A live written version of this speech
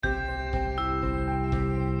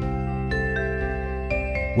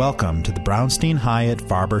Welcome to the Brownstein Hyatt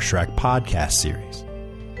Farber Schreck podcast series.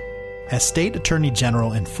 As State Attorney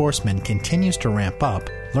General enforcement continues to ramp up,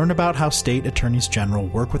 learn about how State Attorneys General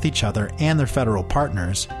work with each other and their federal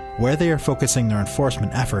partners, where they are focusing their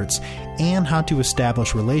enforcement efforts, and how to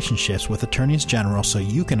establish relationships with Attorneys General so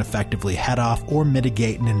you can effectively head off or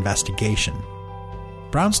mitigate an investigation.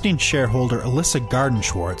 Brownstein shareholder Alissa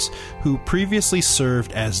Gardenswartz, who previously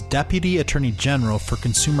served as Deputy Attorney General for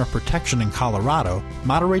Consumer Protection in Colorado,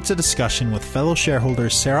 moderates a discussion with fellow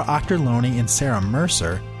shareholders Sarah Auchterlonie and Sarah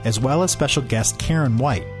Mercer, as well as special guest Karen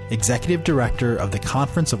White, Executive Director of the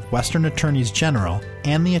Conference of Western Attorneys General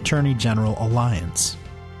and the Attorney General Alliance.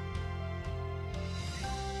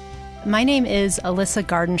 My name is Alissa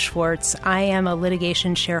Gardenswartz. I am a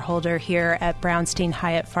litigation shareholder here at Brownstein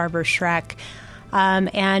Hyatt Farber Schreck.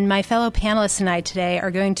 And my fellow panelists and I today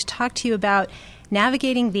are going to talk to you about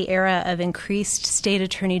navigating the era of increased state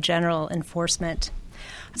attorney general enforcement.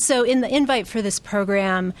 So in the invite for this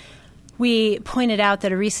program, we pointed out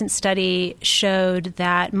that a recent study showed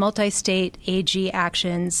that multi-state AG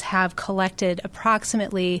actions have collected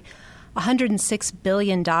approximately $106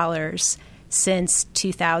 billion since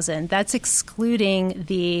 2000. That's excluding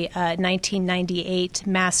the 1998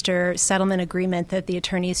 master settlement agreement that the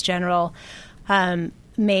attorneys general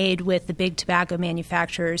made with the big tobacco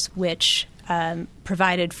manufacturers, which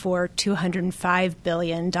provided for $205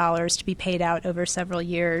 billion to be paid out over several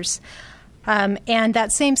years. And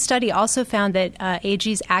that same study also found that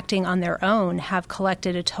AGs acting on their own have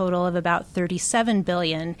collected a total of about $37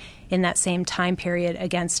 billion in that same time period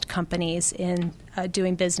against companies in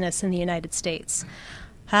doing business in the United States.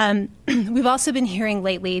 We've also been hearing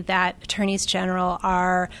lately that attorneys general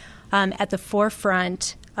are at the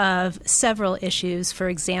forefront of several issues. For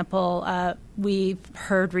example, we've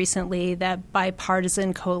heard recently that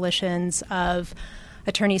bipartisan coalitions of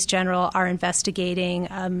attorneys general are investigating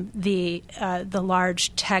the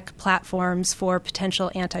large tech platforms for potential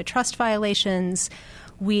antitrust violations.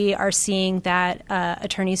 We are seeing that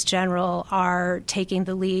attorneys general are taking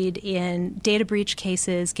the lead in data breach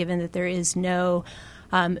cases, given that there is no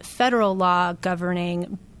federal law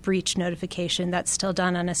governing breach notification. That's still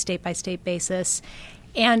done on a state-by-state basis.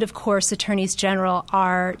 And, of course, attorneys general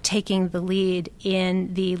are taking the lead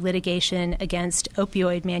in the litigation against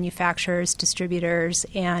opioid manufacturers, distributors,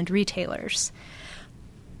 and retailers.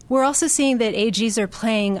 We're also seeing that AGs are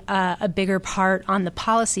playing a bigger part on the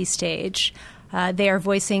policy stage. They are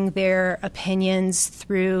voicing their opinions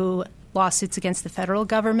through lawsuits against the federal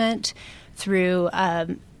government, through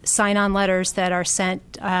sign-on letters that are sent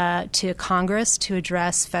to Congress to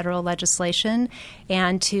address federal legislation,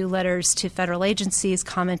 and to letters to federal agencies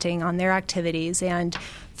commenting on their activities. And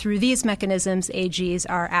through these mechanisms, AGs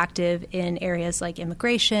are active in areas like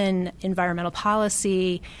immigration, environmental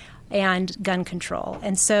policy, and gun control.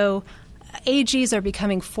 And so AGs are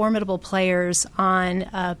becoming formidable players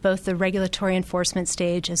on both the regulatory enforcement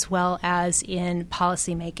stage as well as in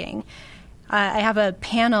policymaking. I have a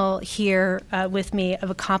panel here with me of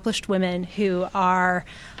accomplished women who are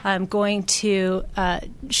going to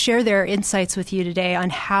share their insights with you today on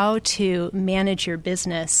how to manage your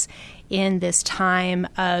business in this time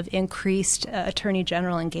of increased attorney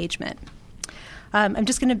general engagement. I'm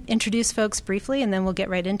just going to introduce folks briefly, and then we'll get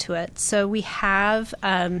right into it. So we have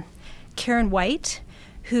Karen White,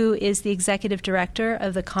 who is the Executive Director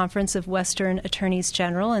of the Conference of Western Attorneys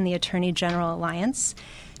General and the Attorney General Alliance.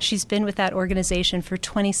 She's been with that organization for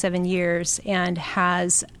 27 years and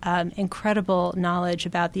has incredible knowledge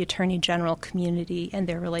about the Attorney General community and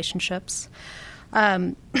their relationships.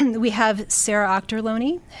 We have Sarah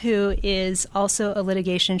Auchterlonie, who is also a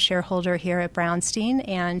litigation shareholder here at Brownstein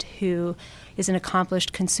and who is an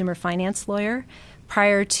accomplished consumer finance lawyer.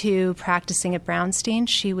 Prior to practicing at Brownstein,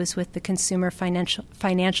 she was with the Consumer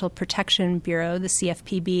Financial Protection Bureau, the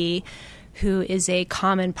CFPB, who is a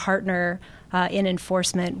common partner in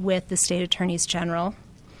enforcement with the state attorneys general.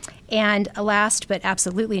 And last but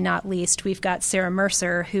absolutely not least, we've got Sarah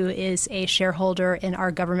Mercer, who is a shareholder in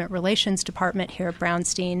our government relations department here at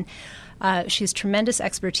Brownstein. She has tremendous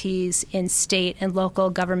expertise in state and local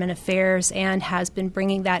government affairs and has been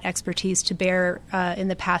bringing that expertise to bear in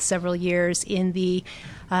the past several years in the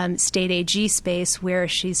state AG space, where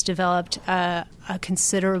she's developed a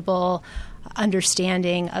considerable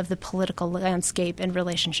understanding of the political landscape and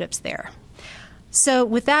relationships there. So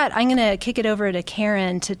with that, I'm going to kick it over to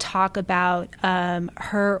Karen to talk about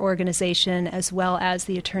her organization as well as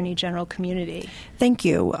the Attorney General community. Thank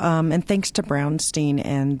you. And thanks to Brownstein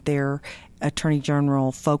and their Attorney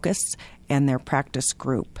General focus and their practice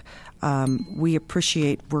group. We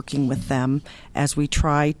appreciate working with them as we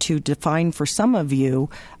try to define for some of you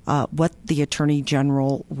what the Attorney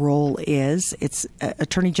General role is.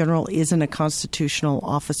 Attorney General isn't a constitutional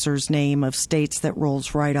officer's name of states that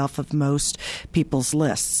rolls right off of most people's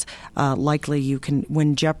lists. Likely you can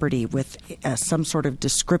win Jeopardy with some sort of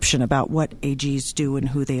description about what AGs do and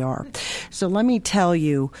who they are. So let me tell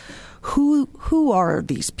you, who are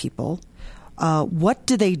these people, what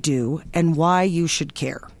do they do, and why you should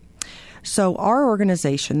care. So our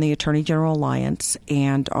organization, the Attorney General Alliance,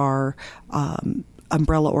 and our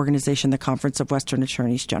umbrella organization, the Conference of Western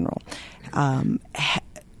Attorneys General,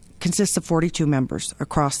 consists of 42 members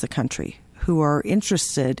across the country who are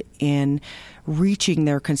interested in reaching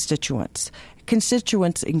their constituents.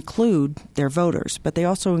 Constituents include their voters, but they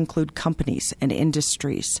also include companies and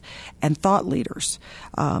industries and thought leaders.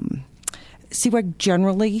 CWEG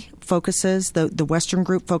generally focuses, the Western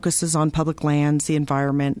group focuses on public lands, the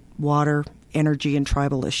environment, water, energy, and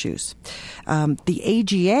tribal issues. The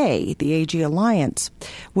AGA, the AG Alliance,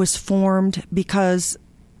 was formed because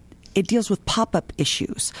it deals with pop-up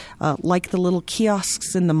issues, like the little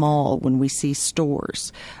kiosks in the mall when we see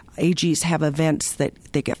stores. AGs have events that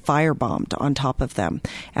they get firebombed on top of them,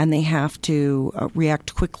 and they have to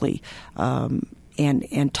react quickly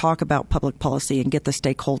and talk about public policy and get the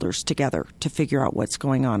stakeholders together to figure out what's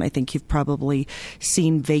going on. I think you've probably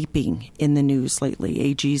seen vaping in the news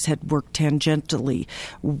lately. AGs had worked tangentially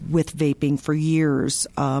with vaping for years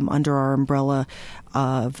under our umbrella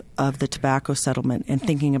of the tobacco settlement and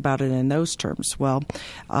thinking about it in those terms. Well,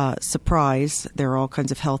 surprise, there are all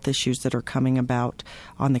kinds of health issues that are coming about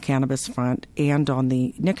on the cannabis front and on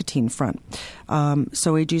the nicotine front.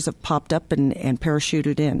 So AGs have popped up and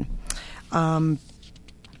parachuted in.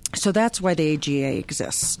 So that's why the AGA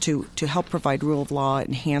exists, to help provide rule of law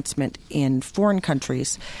enhancement in foreign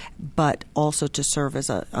countries, but also to serve as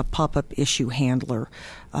a pop-up issue handler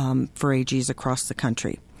for AGs across the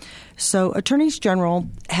country. So attorneys general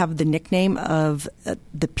have the nickname of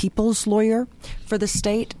the people's lawyer for the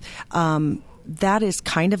state. That is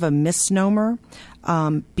kind of a misnomer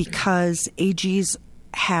because AGs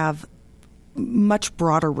have much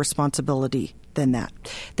broader responsibility than that.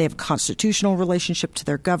 They have a constitutional relationship to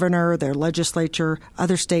their governor, their legislature,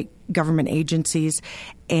 other state government agencies,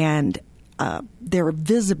 and their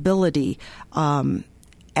visibility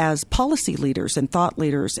as policy leaders and thought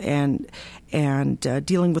leaders and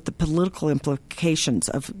dealing with the political implications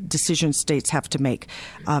of decisions states have to make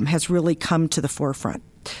has really come to the forefront.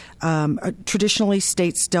 Traditionally,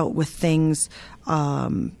 states dealt with things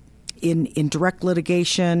in direct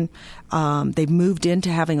litigation. They've moved into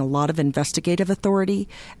having a lot of investigative authority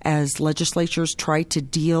as legislatures try to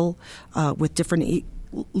deal with different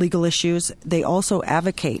legal issues. They also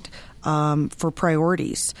advocate for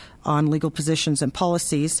priorities on legal positions and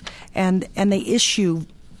policies, and they issue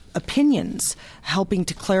opinions helping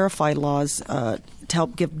to clarify laws to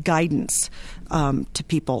help give guidance to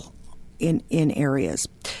people in areas.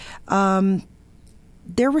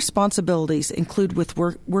 Their responsibilities include with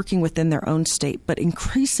working within their own state, but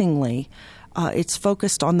increasingly it's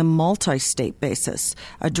focused on the multi-state basis,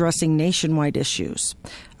 addressing nationwide issues.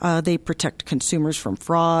 They protect consumers from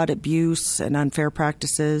fraud, abuse, and unfair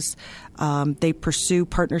practices. They pursue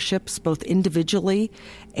partnerships both individually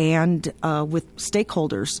and with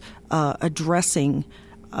stakeholders, addressing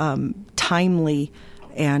timely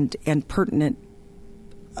and pertinent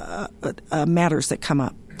matters that come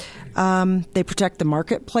up. They protect the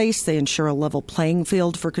marketplace. They ensure a level playing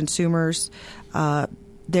field for consumers.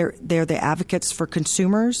 They're the advocates for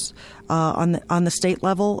consumers on the state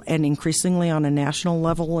level and increasingly on a national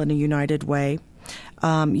level in a united way.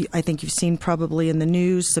 I think you've seen probably in the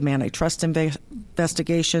news some antitrust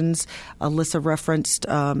investigations. Alissa referenced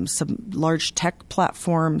some large tech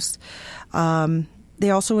platforms. They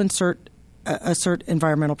also assert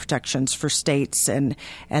environmental protections for states, and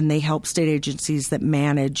they help state agencies that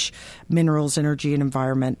manage minerals, energy, and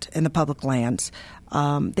environment in the public lands.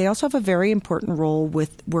 They also have a very important role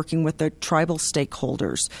with working with the tribal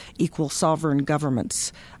stakeholders, equal sovereign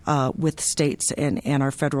governments with states and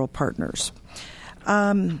our federal partners.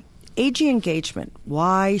 AG engagement.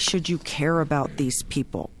 Why should you care about these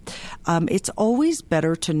people? It's always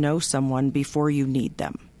better to know someone before you need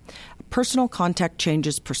them. Personal contact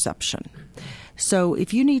changes perception. So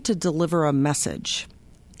if you need to deliver a message,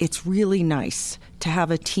 it's really nice to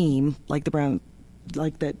have a team like the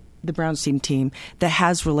Brownstein team that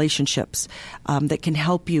has relationships that can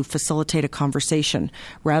help you facilitate a conversation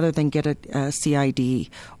rather than get a CID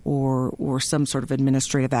or some sort of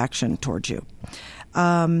administrative action towards you.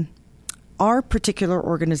 our particular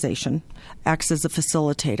organization acts as a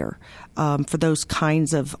facilitator for those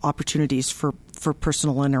kinds of opportunities for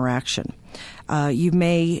personal interaction. You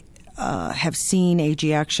may have seen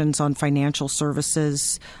AG actions on financial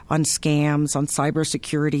services, on scams, on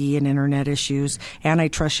cybersecurity and internet issues,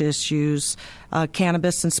 antitrust issues,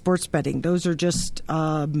 cannabis and sports betting. Those are just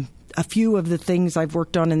a few of the things I've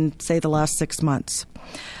worked on in, say, the last 6 months.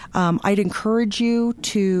 I'd encourage you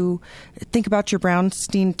to think about your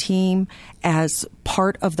Brownstein team as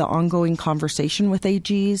part of the ongoing conversation with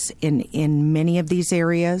AGs in many of these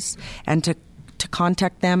areas, and to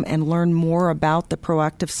contact them and learn more about the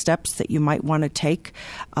proactive steps that you might want to take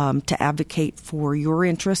to advocate for your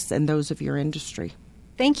interests and those of your industry.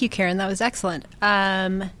 Thank you, Karen. That was excellent.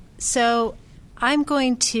 So I'm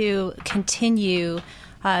going to continue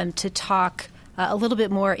to talk a little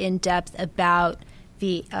bit more in depth about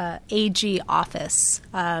the AG office.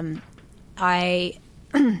 I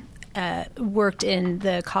worked in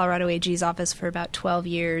the Colorado AG's office for about 12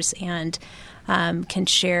 years and can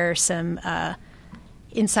share some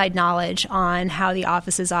inside knowledge on how the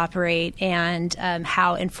offices operate and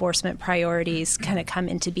how enforcement priorities kind of come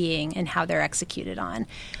into being and how they're executed on.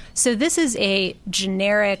 So this is a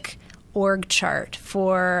generic org chart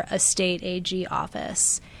for a state AG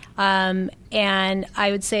office. And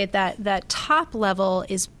I would say that top level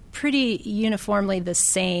is pretty uniformly the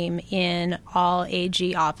same in all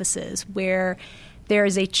AG offices, where there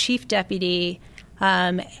is a chief deputy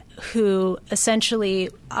who essentially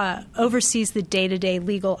oversees the day-to-day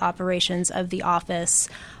legal operations of the office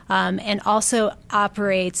and also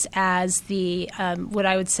operates as the what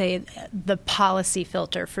I would say the policy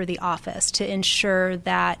filter for the office to ensure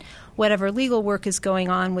that whatever legal work is going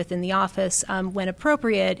on within the office, when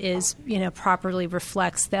appropriate, is properly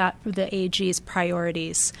reflects that the AG's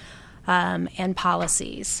priorities and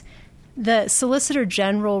policies. The Solicitor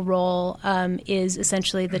General role is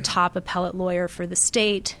essentially the top appellate lawyer for the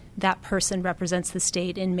state. That person represents the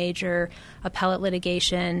state in major appellate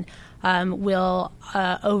litigation, will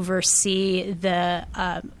oversee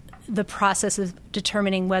the process of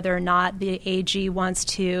determining whether or not the AG wants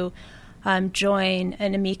to join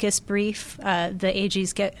an amicus brief. The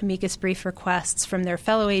AGs get amicus brief requests from their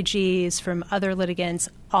fellow AGs, from other litigants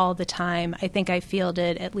all the time. I think I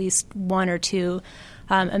fielded at least one or two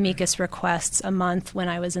amicus requests a month when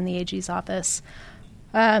I was in the AG's office.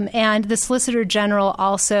 And the Solicitor General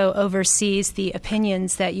also oversees the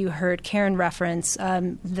opinions that you heard Karen reference.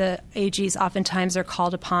 The AGs oftentimes are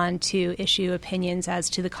called upon to issue opinions as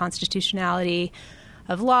to the constitutionality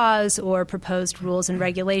of laws or proposed rules and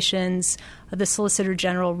regulations. The Solicitor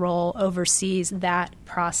General role oversees that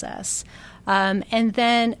process. And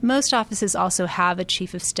then most offices also have a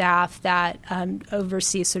chief of staff that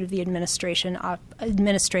oversees sort of the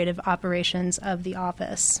administrative operations of the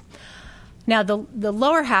office. Now, the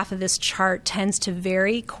lower half of this chart tends to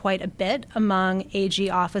vary quite a bit among AG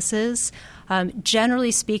offices.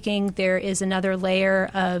 Generally speaking, there is another layer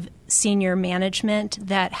of senior management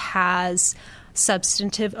that has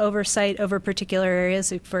substantive oversight over particular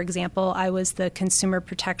areas. For example, I was the consumer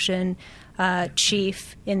protection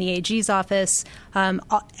chief in the AG's office.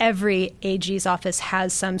 Every AG's office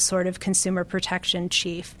has some sort of consumer protection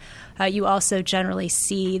chief. You also generally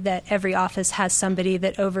see that every office has somebody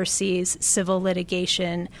that oversees civil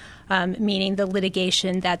litigation, meaning the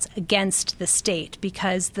litigation that's against the state,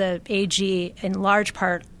 because the AG in large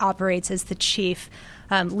part operates as the chief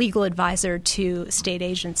legal advisor to state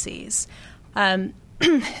agencies.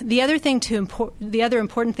 The other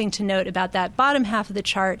important thing to note about that bottom half of the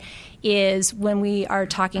chart is when we are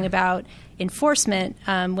talking about enforcement,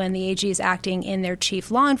 when the AG is acting in their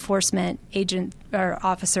chief law enforcement agent or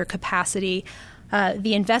officer capacity,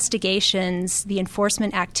 the investigations, the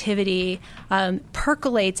enforcement activity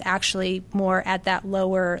percolates actually more at that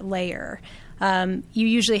lower layer. You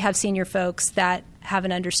usually have senior folks that have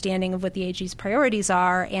an understanding of what the AG's priorities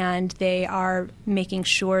are, and they are making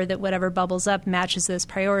sure that whatever bubbles up matches those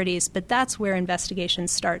priorities. But that's where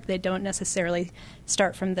investigations start. They don't necessarily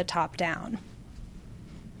start from the top down.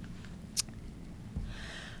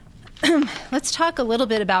 Let's talk a little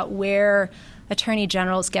bit about where attorney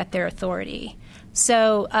generals get their authority.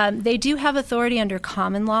 So they do have authority under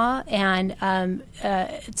common law, and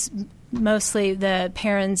it's mostly the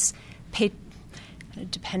parents'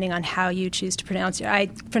 depending on how you choose to pronounce it. I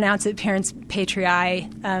pronounce it parents patriae,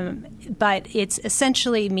 but it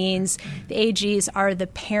essentially means the AGs are the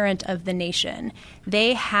parent of the nation.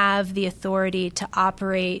 They have the authority to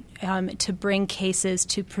operate, to bring cases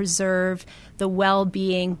to preserve the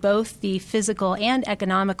well-being, both the physical and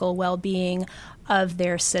economical well-being of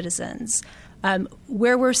their citizens.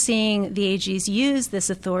 Where we're seeing the AGs use this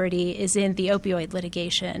authority is in the opioid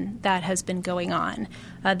litigation that has been going on.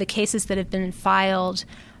 The cases that have been filed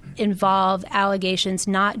involve allegations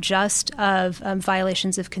not just of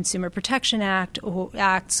violations of Consumer Protection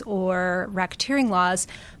Acts or racketeering laws,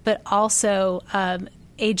 but also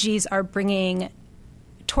AGs are bringing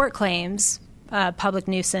tort claims, public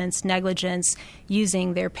nuisance, negligence,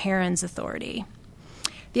 using their parents' authority.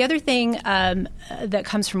 The other thing that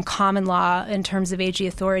comes from common law in terms of AG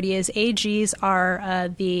authority is AGs are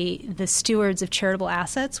the stewards of charitable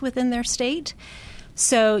assets within their state.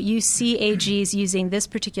 So you see AGs using this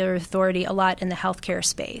particular authority a lot in the healthcare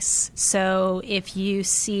space. So if you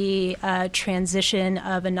see a transition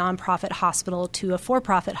of a nonprofit hospital to a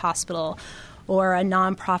for-profit hospital, or a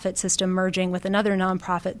nonprofit system merging with another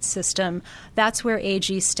nonprofit system, that's where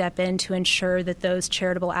AGs step in to ensure that those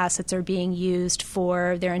charitable assets are being used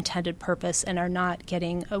for their intended purpose and are not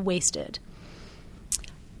getting wasted.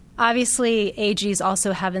 Obviously, AGs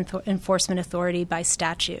also have enforcement authority by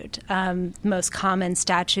statute. Most common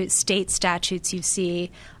state statutes you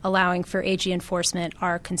see allowing for AG enforcement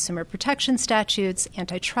are consumer protection statutes,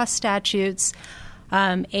 antitrust statutes.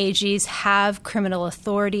 AGs have criminal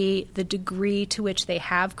authority. The degree to which they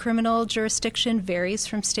have criminal jurisdiction varies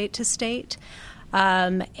from state to state.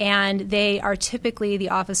 And they are typically the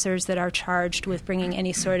officers that are charged with bringing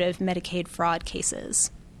any sort of Medicaid fraud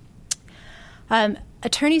cases.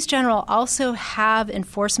 Attorneys general also have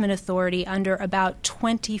enforcement authority under about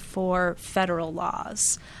 24 federal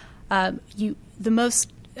laws. The most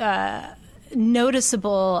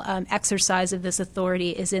noticeable exercise of this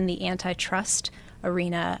authority is in the antitrust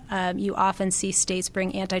arena. You often see states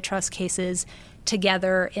bring antitrust cases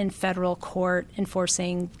together in federal court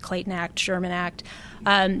enforcing Clayton Act, Sherman Act.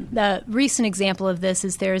 The recent example of this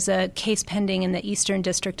is there's a case pending in the Eastern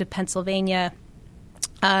District of Pennsylvania.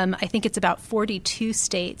 I think it's about 42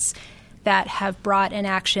 states that have brought an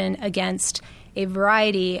action against a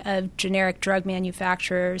variety of generic drug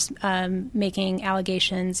manufacturers making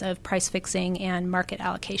allegations of price fixing and market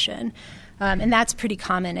allocation. And that's pretty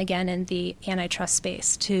common, again, in the antitrust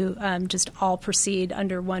space to just all proceed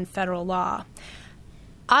under one federal law.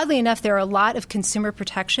 Oddly enough, there are a lot of consumer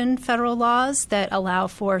protection federal laws that allow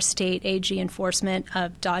for state AG enforcement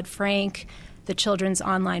of Dodd-Frank, the Children's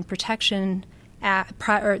Online Protection Act,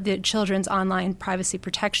 or the Children's Online Privacy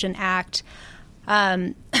Protection Act,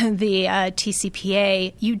 the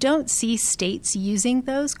TCPA. You don't see states using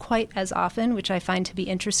those quite as often, which I find to be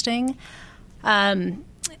interesting.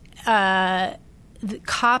 The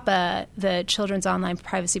COPPA, the Children's Online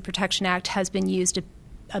Privacy Protection Act, has been used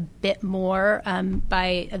a bit more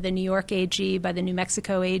by the New York AG, by the New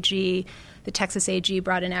Mexico AG. The Texas AG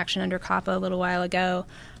brought an action under COPPA a little while ago.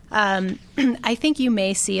 I think you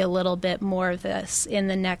may see a little bit more of this in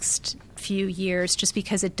the next few years just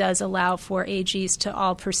because it does allow for AGs to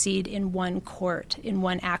all proceed in one court, in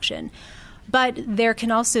one action. But there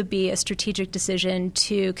can also be a strategic decision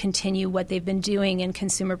to continue what they've been doing in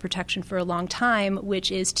consumer protection for a long time,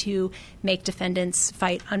 which is to make defendants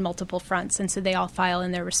fight on multiple fronts. And so they all file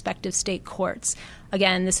in their respective state courts.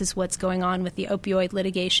 Again, this is what's going on with the opioid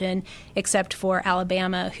litigation, except for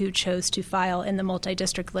Alabama, who chose to file in the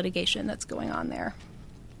multi-district litigation that's going on there.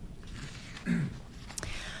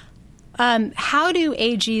 How do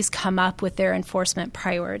AGs come up with their enforcement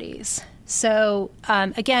priorities? So,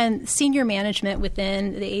 again, senior management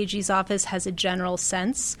within the AG's office has a general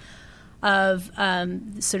sense of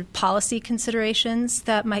sort of policy considerations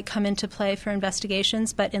that might come into play for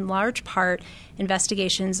investigations, but in large part,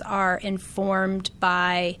 investigations are informed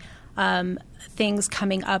by things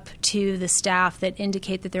coming up to the staff that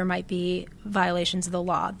indicate that there might be violations of the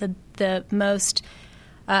law. The most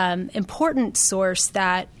important source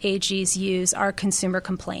that AGs use are consumer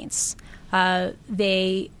complaints.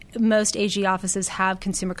 Most AG offices have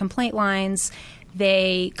consumer complaint lines.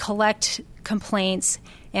 They collect complaints,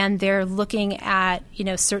 and they're looking at,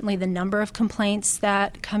 certainly the number of complaints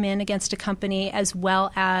that come in against a company, as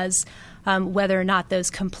well as whether or not those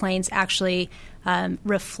complaints actually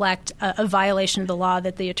reflect a violation of the law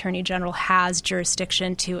that the Attorney General has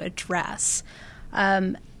jurisdiction to address.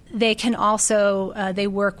 They can also they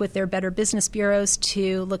work with their Better Business bureaus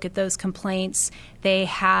to look at those complaints. The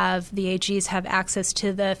AGs have access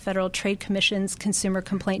to the Federal Trade Commission's Consumer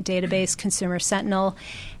Complaint Database, Consumer Sentinel,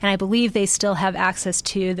 and I believe they still have access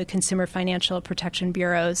to the Consumer Financial Protection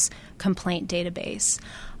Bureau's complaint database.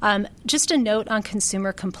 Just a note on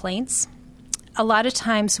consumer complaints. A lot of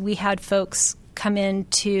times we had folks come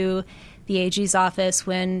into the AG's office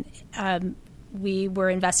when we were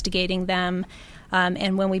investigating them.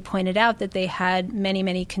 And when we pointed out that they had many,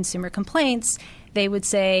 many consumer complaints, they would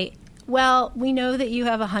say, well, we know that you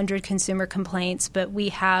have 100 consumer complaints, but we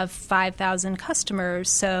have 5,000 customers,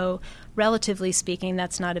 so relatively speaking,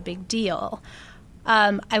 that's not a big deal.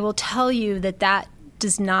 I will tell you that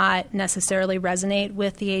does not necessarily resonate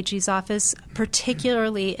with the AG's office,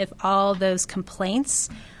 particularly if all those complaints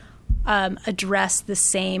address the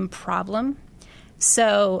same problem.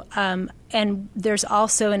 So, and there's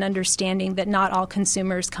also an understanding that not all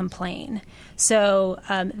consumers complain. So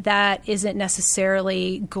that isn't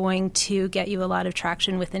necessarily going to get you a lot of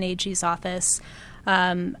traction with an AG's office.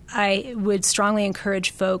 I would strongly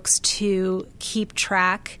encourage folks to keep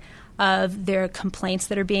track of their complaints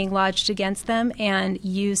that are being lodged against them and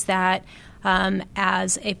use that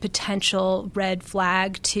as a potential red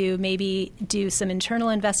flag to maybe do some internal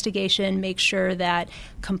investigation, make sure that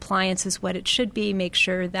compliance is what it should be, make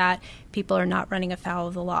sure that people are not running afoul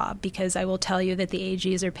of the law, because I will tell you that the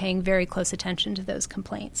AGs are paying very close attention to those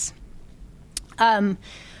complaints. The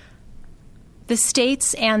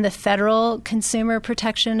states and the federal consumer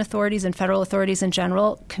protection authorities and federal authorities in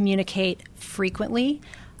general communicate frequently.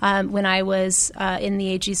 When I was in the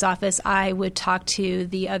AG's office, I would talk to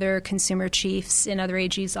the other consumer chiefs in other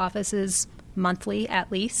AG's offices monthly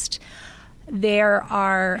at least. There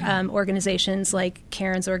are organizations like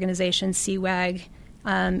Karen's organization, CWAG,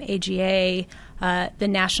 AGA, the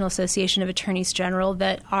National Association of Attorneys General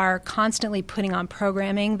that are constantly putting on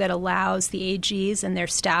programming that allows the AGs and their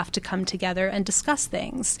staff to come together and discuss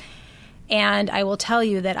things. And I will tell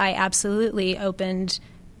you that I absolutely opened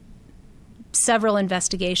several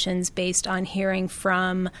investigations based on hearing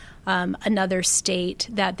from another state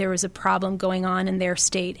that there was a problem going on in their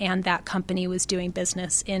state and that company was doing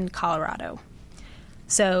business in Colorado.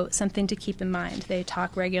 So something to keep in mind. They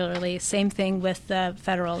talk regularly. Same thing with the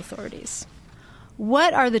federal authorities.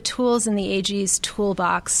 What are the tools in the AG's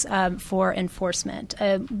toolbox for enforcement?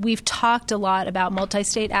 We've talked a lot about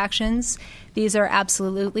multi-state actions. These are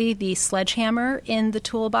absolutely the sledgehammer in the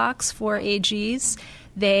toolbox for AGs.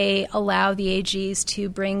 They allow the AGs to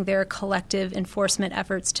bring their collective enforcement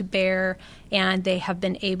efforts to bear, and they have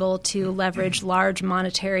been able to leverage large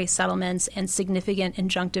monetary settlements and significant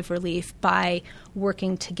injunctive relief by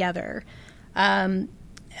working together.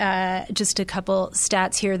 Just a couple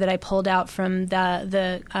stats here that I pulled out from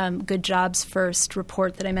the Good Jobs First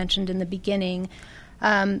report that I mentioned in the beginning.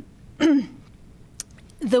 The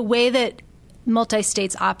way that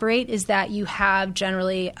multi-states operate is that you have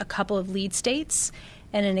generally a couple of lead states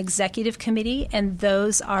and an executive committee, and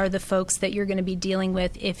those are the folks that you're going to be dealing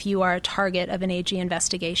with if you are a target of an AG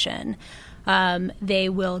investigation. They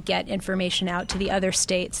will get information out to the other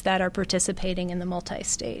states that are participating in the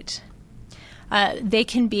multi-state. They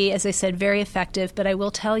can be, as I said, very effective, but I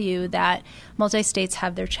will tell you that multi-states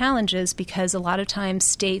have their challenges because a lot of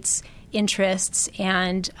times states' interests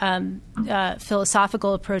and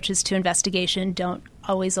philosophical approaches to investigation don't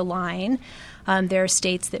always align. There are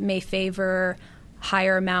states that may favor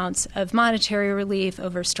higher amounts of monetary relief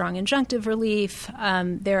over strong injunctive relief.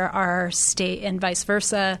 There are state, and vice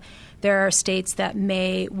versa. There are states that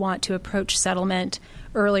may want to approach settlement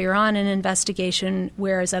earlier on in an investigation,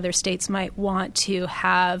 whereas other states might want to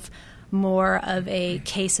have more of a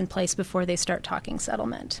case in place before they start talking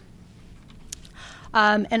settlement.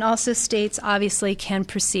 And also states obviously can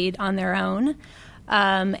proceed on their own.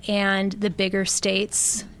 And the bigger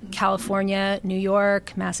states, California, New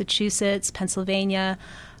York, Massachusetts, Pennsylvania,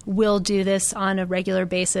 will do this on a regular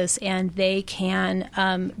basis, and they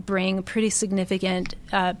can bring pretty significant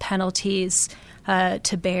penalties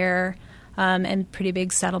to bear and pretty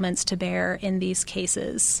big settlements to bear in these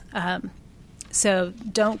cases. So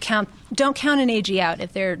don't count an AG out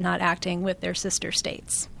if they're not acting with their sister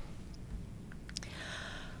states.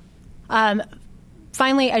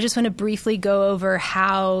 Finally, I just want to briefly go over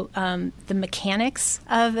how the mechanics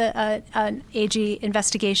of an AG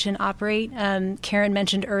investigation operate. Karen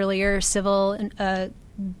mentioned earlier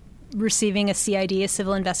receiving a CID, a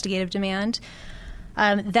civil investigative demand.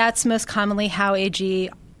 That's most commonly how AG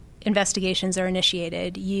investigations are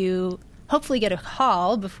initiated. You hopefully get a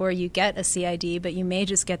call before you get a CID, but you may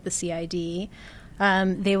just get the CID.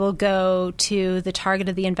 They will go to the target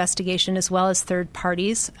of the investigation as well as third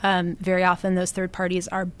parties. Very often those third parties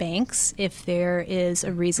are banks if there is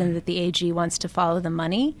a reason that the AG wants to follow the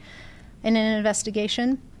money in an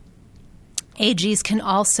investigation. AGs can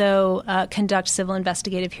also conduct civil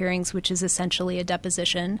investigative hearings, which is essentially a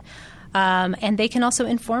deposition. And they can also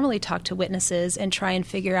informally talk to witnesses and try and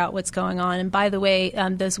figure out what's going on. And by the way,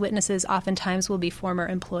 those witnesses oftentimes will be former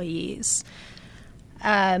employees.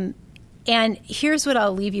 And here's what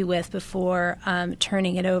I'll leave you with before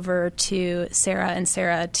turning it over to Sarah and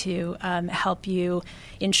Sarah to help you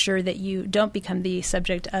ensure that you don't become the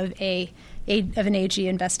subject of an AG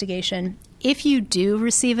investigation. If you do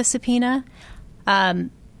receive a subpoena,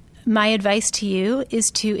 my advice to you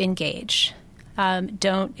is to engage.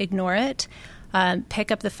 Don't ignore it.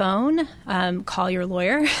 Pick up the phone, call your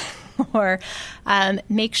lawyer, or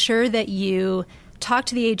make sure that you talk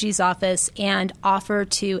to the AG's office and offer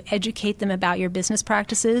to educate them about your business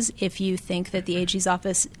practices if you think that the AG's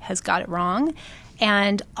office has got it wrong.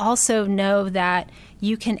 And also know that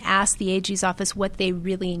you can ask the AG's office what they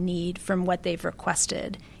really need from what they've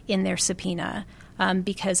requested in their subpoena,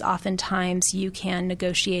 because oftentimes you can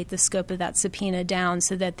negotiate the scope of that subpoena down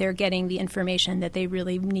so that they're getting the information that they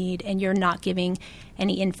really need and you're not giving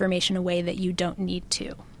any information away that you don't need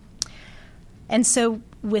to. And so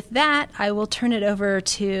with that, I will turn it over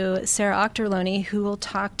to Sarah Auchterlonie, who will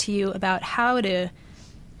talk to you about how to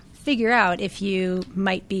figure out if you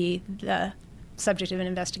might be the subject of an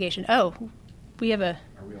investigation. Oh, we have a...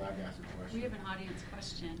 Are we allowed to ask a question? We have an audience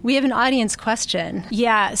question. We have an audience question.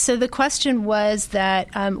 Yeah, so the question was that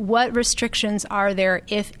what restrictions are there,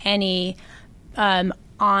 if any,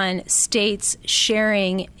 on states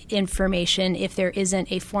sharing information if there isn't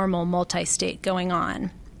a formal multi-state going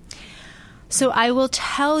on? So I will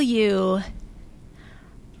tell you,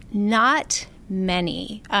 not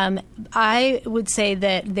many. I would say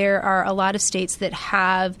that there are a lot of states that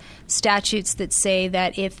have statutes that say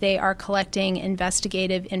that if they are collecting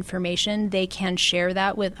investigative information, they can share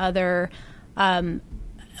that with other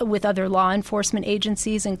law enforcement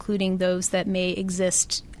agencies, including those that may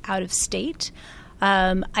exist out of state.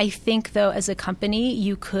 I think, though, as a company,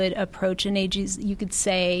 you could approach an agency. You could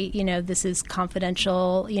say, this is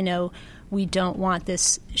confidential. We don't want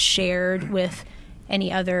this shared with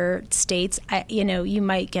any other states. You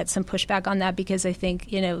might get some pushback on that because I think,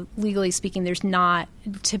 legally speaking, there's not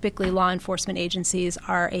typically law enforcement agencies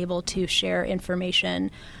are able to share information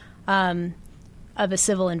of a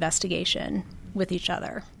civil investigation with each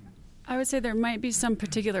other. I would say there might be some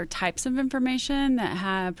particular types of information that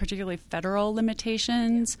have particularly federal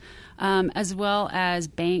limitations, as well as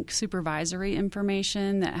bank supervisory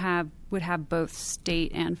information that would have both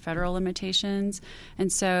state and federal limitations.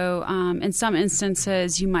 And so in some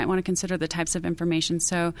instances, you might want to consider the types of information.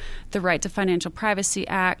 So the Right to Financial Privacy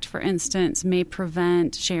Act, for instance, may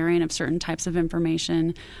prevent sharing of certain types of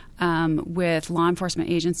information with law enforcement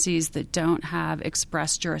agencies that don't have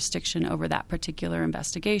express jurisdiction over that particular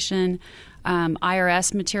investigation.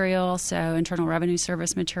 IRS material, so Internal Revenue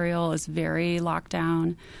Service material, is very locked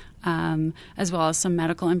down, as well as some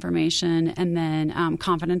medical information, and then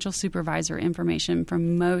confidential supervisor information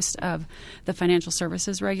from most of the financial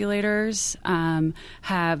services regulators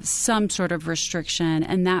have some sort of restriction,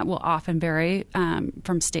 and that will often vary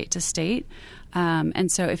from state to state.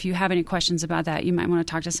 And so if you have any questions about that, you might want to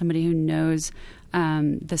talk to somebody who knows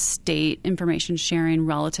the state information sharing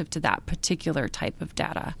relative to that particular type of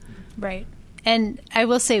data. Right. And I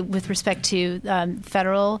will say, with respect to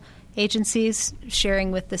federal agencies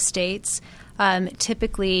sharing with the states,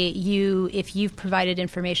 typically if you've provided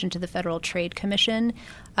information to the Federal Trade Commission,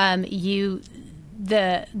 the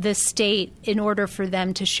state, in order for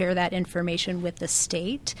them to share that information with the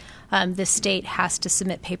state has to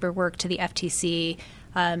submit paperwork to the FTC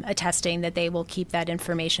attesting that they will keep that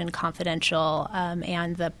information confidential,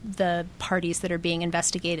 and the parties that are being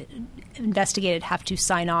investigated have to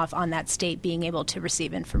sign off on that state being able to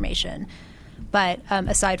receive information. But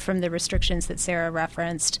aside from the restrictions that Sarah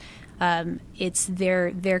referenced,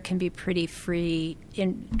 there can be pretty free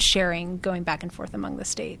in sharing going back and forth among the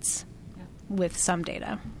states with some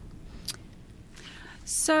data.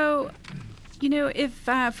 So, if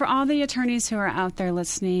for all the attorneys who are out there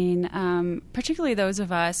listening, particularly those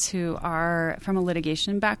of us who are from a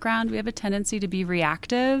litigation background, we have a tendency to be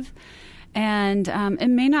reactive. And it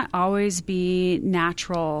may not always be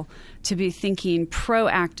natural to be thinking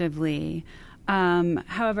proactively.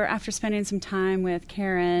 However, after spending some time with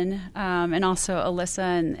Karen and also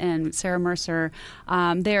Alissa and Sarah Mercer,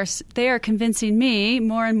 they are convincing me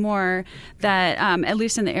more and more that, at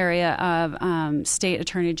least in the area of state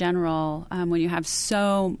attorney general, when you have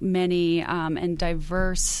so many and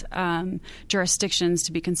diverse jurisdictions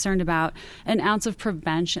to be concerned about, an ounce of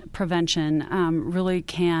prevention really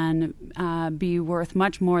can be worth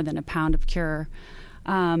much more than a pound of cure.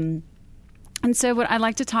 And so what I'd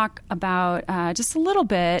like to talk about just a little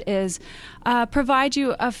bit is provide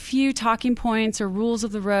you a few talking points or rules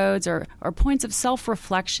of the roads or points of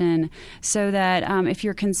self-reflection so that if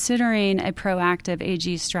you're considering a proactive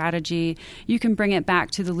AG strategy, you can bring it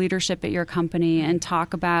back to the leadership at your company and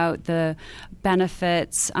talk about the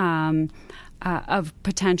benefits of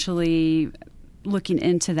potentially looking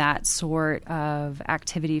into that sort of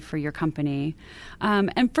activity for your company.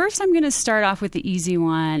 And first, I'm going to start off with the easy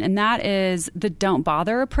one, and that is the don't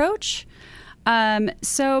bother approach.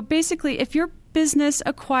 So basically, if your business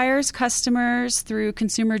acquires customers through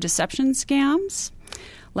consumer deception scams,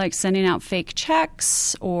 like sending out fake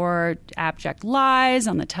checks or abject lies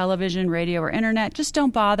on the television, radio, or internet, just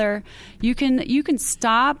don't bother. You can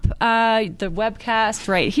stop the webcast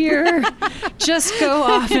right here. Just go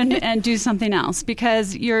off and do something else,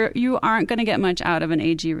 because you aren't going to get much out of an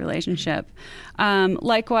AG relationship.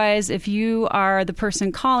 Likewise, if you are the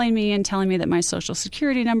person calling me and telling me that my Social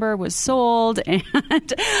Security number was sold and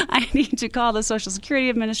I need to call the Social Security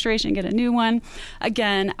Administration and get a new one,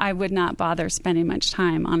 again, I would not bother spending much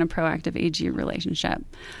time on a proactive AG relationship.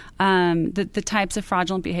 The types of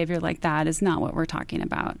fraudulent behavior like that is not what we're talking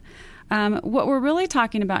about. What we're really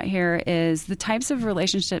talking about here is the types of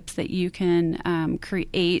relationships that you can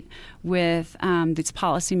create with these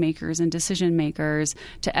policymakers and decision makers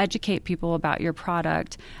to educate people about your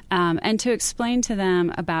product and to explain to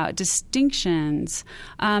them about distinctions.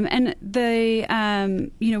 And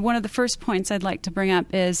one of the first points I'd like to bring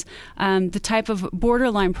up is the type of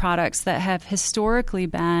borderline products that have historically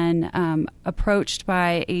been approached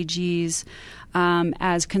by AGs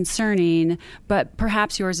as concerning, but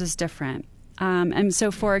perhaps yours is different. And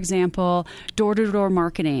so, for example, door-to-door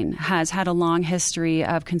marketing has had a long history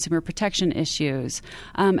of consumer protection issues,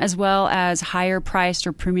 as well as higher-priced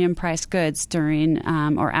or premium-priced goods during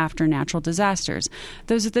or after natural disasters.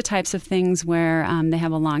 Those are the types of things where they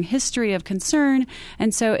have a long history of concern.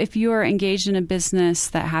 And so if you are engaged in a business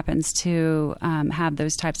that happens to have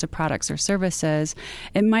those types of products or services,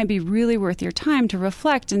 it might be really worth your time to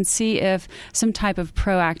reflect and see if some type of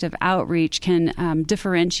proactive outreach can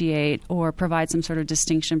differentiate or provide some sort of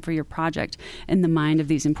distinction for your project in the mind of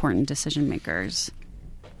these important decision makers.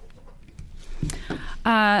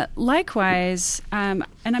 Likewise, and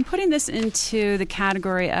I'm putting this into the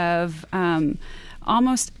category of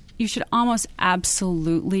you should almost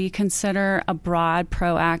absolutely consider a broad,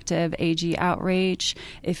 proactive AG outreach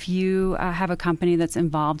if you have a company that's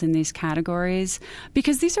involved in these categories,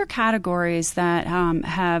 because these are categories that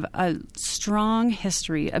have a strong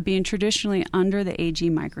history of being traditionally under the AG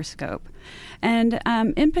microscope. And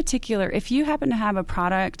in particular, if you happen to have a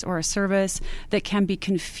product or a service that can be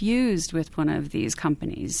confused with one of these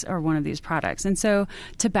companies or one of these products, and so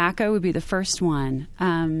tobacco would be the first one.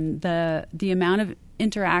 The amount of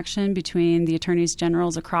interaction between the attorneys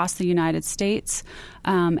generals across the United States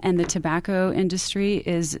and the tobacco industry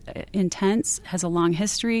is intense, has a long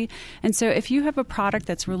history. And so if you have a product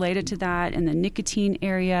that's related to that in the nicotine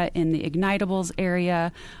area, in the ignitables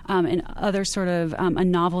area, and other sort of a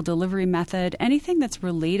novel delivery method, anything that's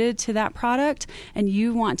related to that product, and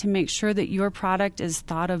you want to make sure that your product is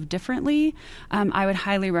thought of differently, I would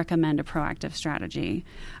highly recommend a proactive strategy.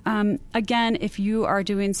 Again, if you are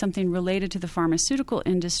doing something related to the pharmaceutical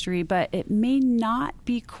industry, but it may not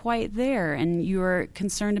be quite there, and you're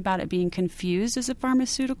concerned about it being confused as a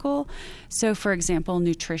pharmaceutical. So, for example,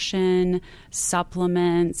 nutrition,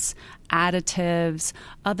 supplements, additives,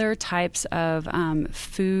 other types of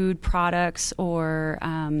food products or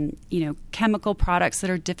chemical products that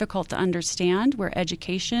are difficult to understand, where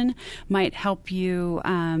education might help you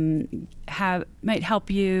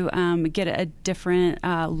get a different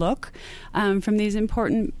look from these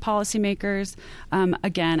important policymakers.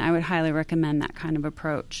 Again, I would highly recommend that kind of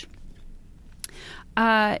approach.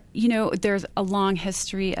 There's a long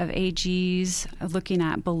history of AGs looking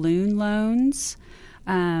at balloon loans,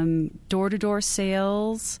 door-to-door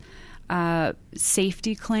sales,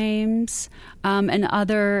 safety claims, and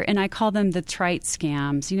I call them the trite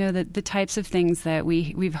scams, the types of things that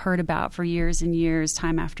we've heard about for years and years,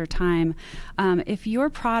 time after time. If your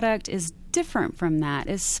product is different from that,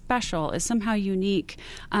 is special, is somehow unique,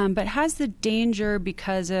 but has the danger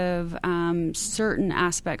because of certain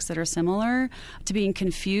aspects that are similar to being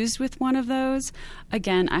confused with one of those,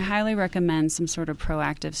 again, I highly recommend some sort of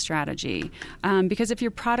proactive strategy. Because if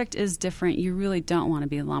your product is different, you really don't want to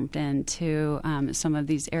be lumped into some of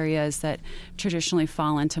these areas that traditionally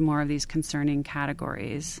fall into more of these concerning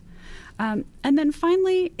categories. And then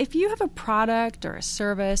finally, if you have a product or a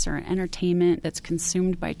service or an entertainment that's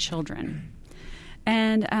consumed by children,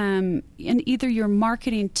 and either you're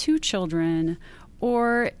marketing to children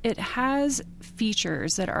or it has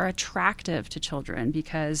features that are attractive to children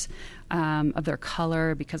because of their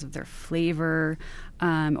color, because of their flavor,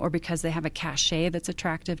 or because they have a cachet that's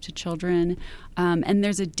attractive to children. And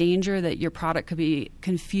there's a danger that your product could be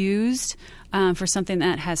confused for something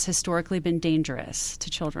that has historically been dangerous to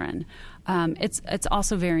children. It's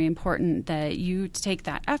also very important that you take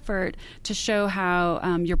that effort to show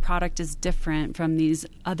how your product is different from these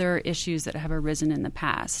other issues that have arisen in the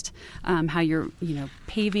past, how you're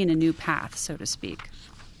paving a new path, so to speak.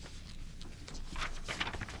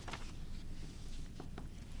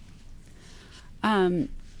 And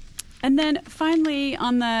then finally,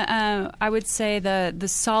 on the I would say the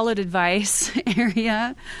solid advice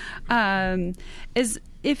area is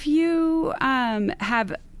if you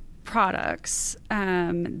have products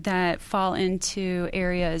that fall into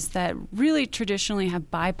areas that really traditionally have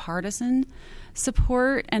bipartisan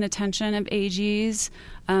support and attention of AGs,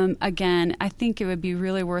 again, I think it would be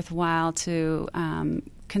really worthwhile to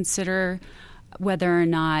consider whether or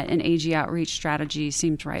not an AG outreach strategy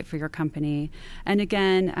seems right for your company. And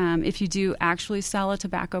again, if you do actually sell a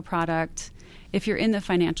tobacco product, if you're in the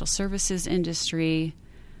financial services industry,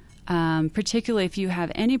 particularly if you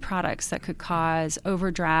have any products that could cause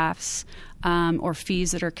overdrafts or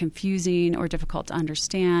fees that are confusing or difficult to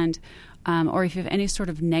understand, or if you have any sort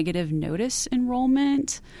of negative notice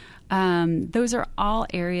enrollment, those are all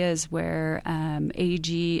areas where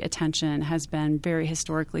AG attention has been very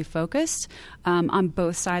historically focused on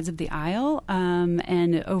both sides of the aisle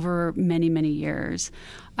and over many, many years.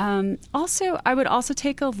 Also, I would also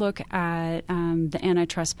take a look at the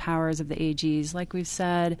antitrust powers of the AGs. Like we've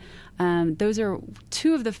said, those are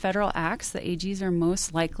two of the federal acts that AGs are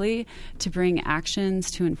most likely to bring actions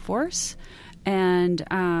to enforce. And,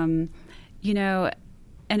 and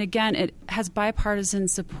again, it has bipartisan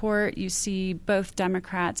support. You see both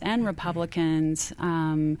Democrats and Republicans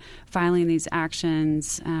filing these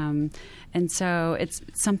actions. And so it's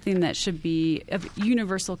something that should be of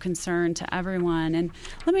universal concern to everyone. And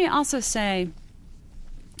let me also say,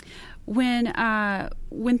 when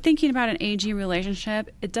thinking about an AG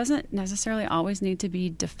relationship, it doesn't necessarily always need to be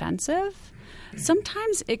defensive.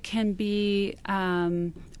 Sometimes it can be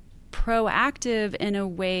proactive in a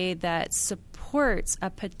way that supports a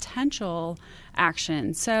potential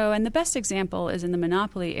action. So, and the best example is in the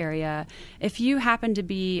monopoly area. If you happen to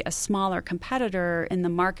be a smaller competitor in the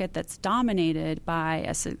market that's dominated by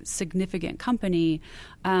a significant company,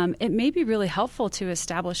 it may be really helpful to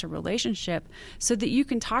establish a relationship so that you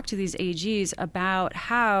can talk to these AGs about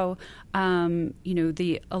how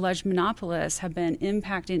the alleged monopolists have been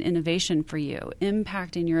impacting innovation for you,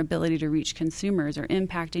 impacting your ability to reach consumers, or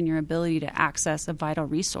impacting your ability to access a vital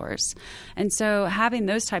resource. And so having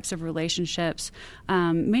those types of relationships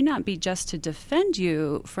may not be just to defend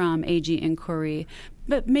you from AG inquiry,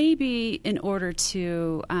 but maybe in order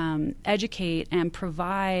to educate and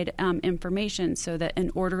provide information so that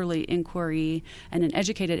an orderly inquiry and an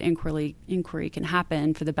educated inquiry can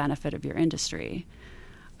happen for the benefit of your industry.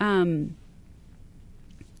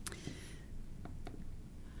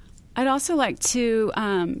 I'd also like to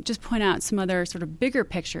just point out some other sort of bigger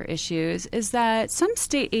picture issues, is that some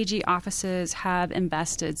state AG offices have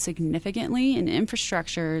invested significantly in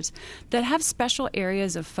infrastructures that have special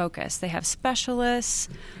areas of focus. They have specialists.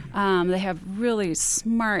 They have really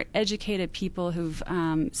smart, educated people who've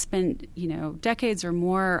spent, decades or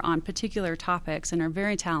more on particular topics and are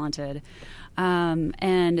very talented.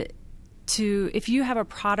 If you have a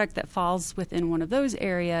product that falls within one of those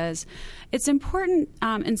areas, it's important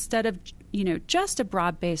instead of just a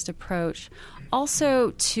broad-based approach,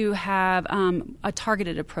 also to have a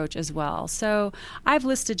targeted approach as well. So I've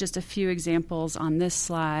listed just a few examples on this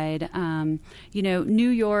slide. New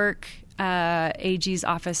York AG's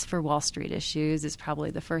Office for Wall Street Issues is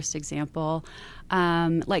probably the first example.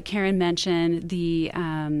 Like Karen mentioned, the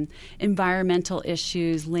environmental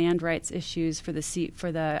issues, land rights issues for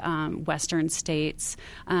the western states,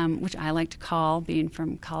 which I like to call, being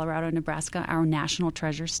from Colorado, Nebraska, our national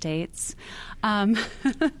treasure states. And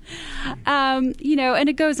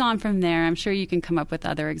it goes on from there. I'm sure you can come up with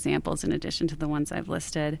other examples in addition to the ones I've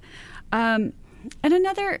listed. And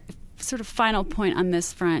another sort of final point on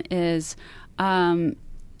this front is the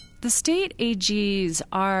state AGs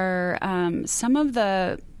are some of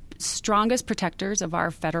the strongest protectors of our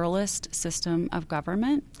federalist system of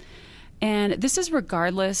government. And this is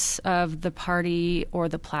regardless of the party or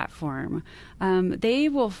the platform. They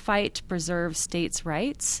will fight to preserve states'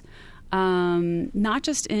 rights, not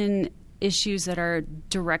just in issues that are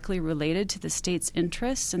directly related to the state's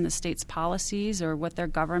interests and the state's policies or what their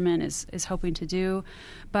government is hoping to do,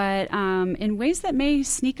 but in ways that may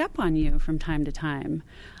sneak up on you from time to time.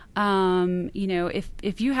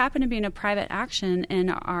 If you happen to be in a private action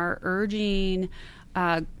and are urging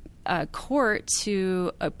a court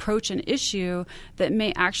to approach an issue that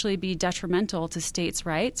may actually be detrimental to states'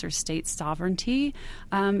 rights or state sovereignty,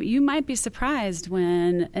 you might be surprised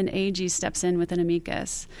when an AG steps in with an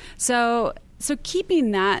amicus. So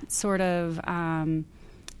keeping that sort of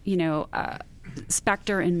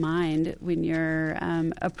specter in mind when you're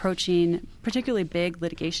approaching particularly big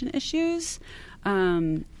litigation issues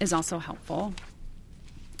is also helpful.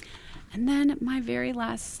 And then my very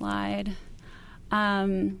last slide.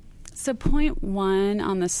 So point 1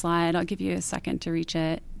 on the slide, I'll give you a second to read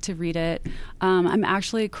it. I'm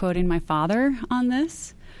actually quoting my father on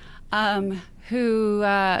this, who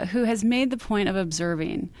has made the point of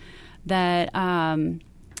observing that, a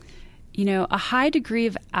high degree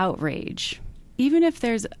of outrage, even if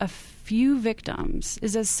there's a few victims,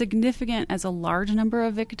 is as significant as a large number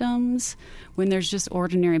of victims when there's just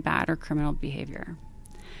ordinary bad or criminal behavior.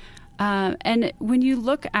 And when you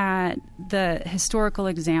look at the historical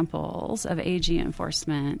examples of AG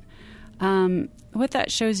enforcement, what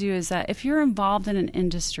that shows you is that if you're involved in an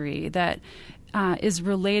industry that is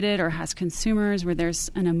related or has consumers where there's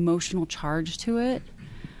an emotional charge to it,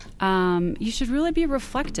 you should really be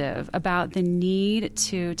reflective about the need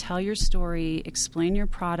to tell your story, explain your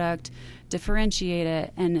product, differentiate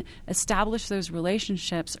it, and establish those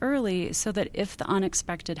relationships early so that if the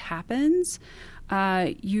unexpected happens,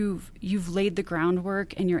 you've laid the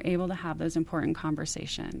groundwork and you're able to have those important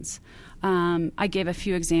conversations. I gave a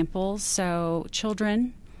few examples. So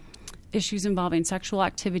children, issues involving sexual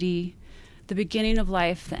activity, the beginning of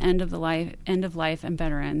life, the end of life, and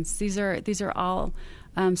veterans. These are all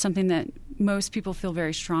something that most people feel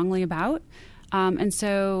very strongly about. And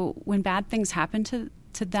so when bad things happen to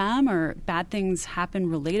them or bad things happen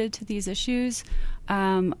related to these issues,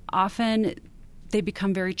 often they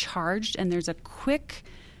become very charged and there's a quick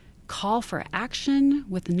call for action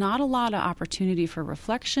with not a lot of opportunity for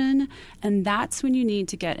reflection. And that's when you need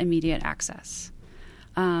to get immediate access.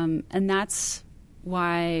 And that's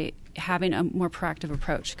why having a more proactive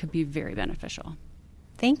approach could be very beneficial.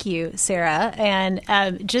 Thank you, Sarah. And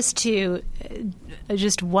just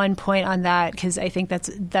one point on that, because I think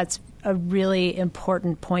that's a really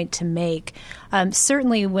important point to make.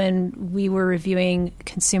 Certainly when we were reviewing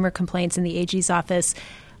consumer complaints in the AG's office,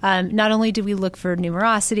 not only did we look for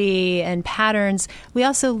numerosity and patterns, we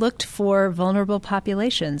also looked for vulnerable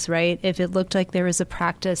populations, right? If it looked like there was a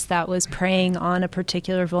practice that was preying on a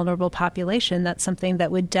particular vulnerable population, that's something that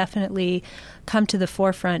would definitely come to the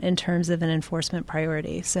forefront in terms of an enforcement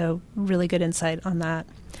priority. So really good insight on that.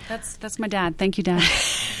 That's my dad. Thank you, Dad.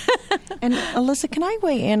 And Alissa, can I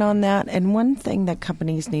weigh in on that? And one thing that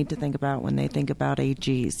companies need to think about when they think about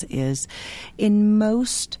AGs is in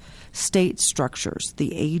most state structures,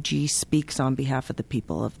 the AG speaks on behalf of the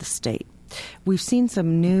people of the state. We've seen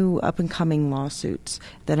some new up-and-coming lawsuits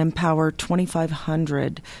that empower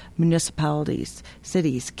 2,500 municipalities,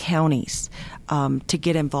 cities, counties to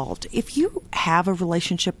get involved. If you have a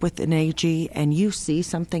relationship with an AG and you see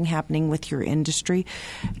something happening with your industry,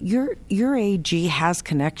 your AG has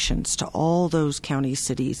connections to all those counties,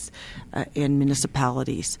 cities, and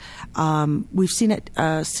municipalities. We've seen it.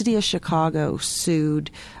 City of Chicago sued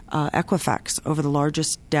Equifax over the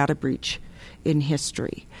largest data breach in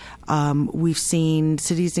history. We've seen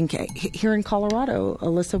cities here in Colorado,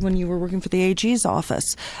 Alissa, when you were working for the AG's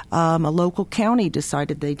office, a local county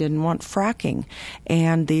decided they didn't want fracking,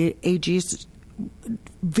 and the AG's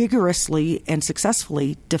vigorously and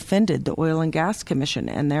successful defended the Oil and Gas Commission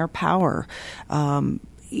and their power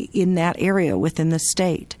in that area within the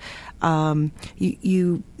state.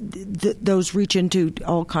 Those reach into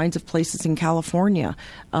all kinds of places in California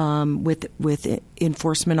with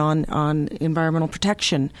enforcement on environmental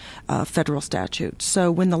protection federal statutes. So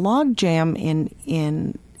when the logjam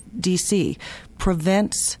in D.C.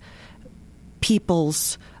 prevents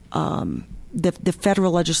people's the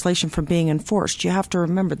federal legislation from being enforced, you have to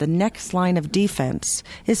remember the next line of defense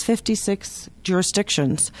is 56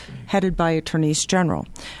 jurisdictions headed by attorneys general.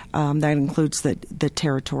 That includes the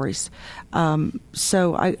territories.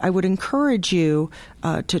 So I would encourage you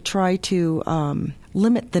to try to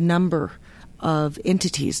limit the number of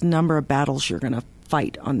entities, number of battles you're going to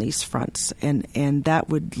fight on these fronts, and that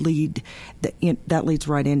would leads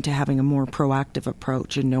right into having a more proactive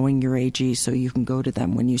approach and knowing your AG so you can go to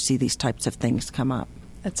them when you see these types of things come up.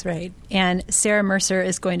 That's right. And Sarah Mercer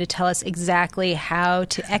is going to tell us exactly how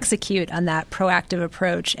to execute on that proactive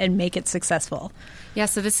approach and make it successful. Yeah,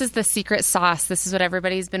 so this is the secret sauce. This is what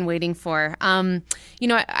everybody's been waiting for.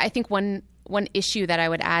 I think one issue that I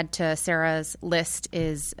would add to Sarah's list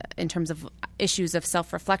is, in terms of issues of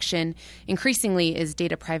self-reflection, increasingly is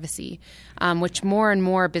data privacy, which more and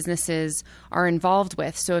more businesses are involved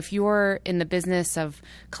with. So if you're in the business of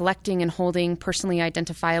collecting and holding personally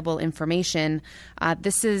identifiable information,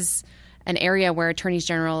 this is an area where attorneys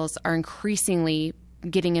generals are increasingly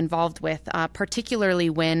getting involved with, particularly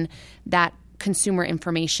when that consumer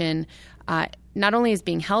information not only is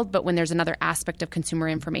being held, but when there's another aspect of consumer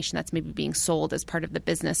information that's maybe being sold as part of the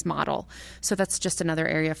business model. So that's just another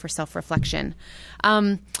area for self-reflection.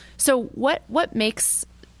 So what makes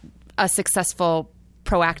a successful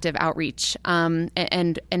proactive outreach,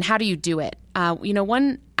 and how do you do it?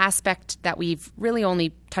 One aspect that we've really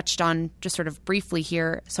only touched on just sort of briefly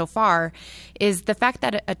here so far is the fact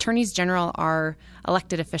that attorneys general are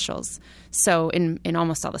elected officials, so in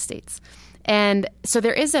almost all the states. And so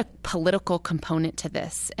there is a political component to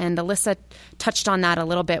this. And Alissa touched on that a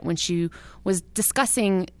little bit when she was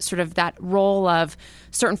discussing sort of that role of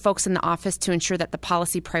certain folks in the office to ensure that the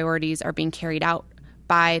policy priorities are being carried out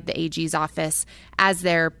by the AG's office as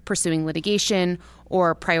they're pursuing litigation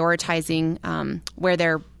or prioritizing where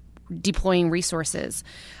they're deploying resources.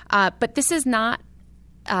 But this is not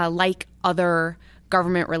like other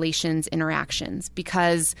government relations interactions,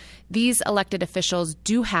 because these elected officials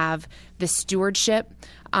do have this stewardship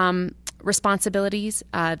responsibilities,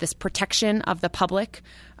 this protection of the public,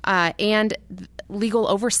 and legal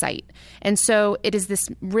oversight. And so it is this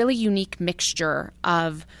really unique mixture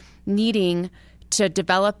of needing to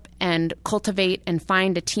develop and cultivate and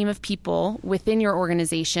find a team of people within your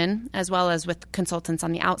organization, as well as with consultants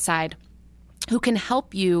on the outside, who can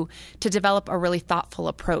help you to develop a really thoughtful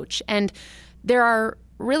approach. And there are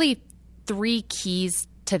really three keys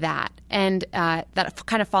to that, and that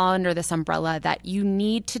kind of fall under this umbrella that you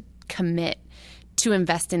need to commit to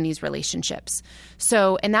invest in these relationships.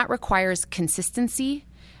 So, and that requires consistency,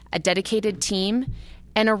 a dedicated team,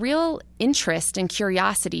 and a real interest and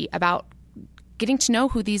curiosity about getting to know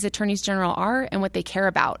who these attorneys general are and what they care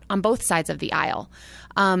about on both sides of the aisle.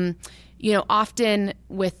 Often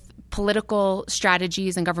with political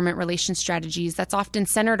strategies and government relations strategies, that's often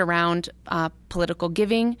centered around political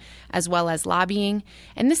giving as well as lobbying.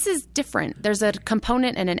 And this is different. There's a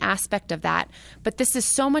component and an aspect of that. But this is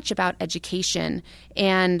so much about education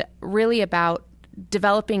and really about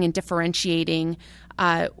developing and differentiating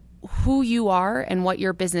who you are and what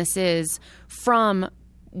your business is from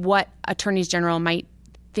what attorneys general might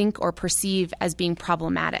think or perceive as being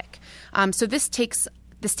problematic. So this takes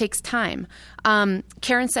time.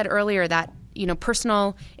 Karen said earlier that,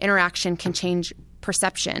 personal interaction can change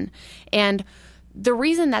perception. And the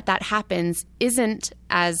reason that happens isn't,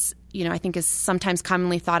 as I think is sometimes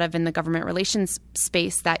commonly thought of in the government relations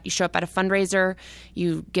space, that you show up at a fundraiser,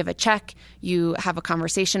 you give a check, you have a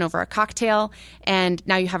conversation over a cocktail, and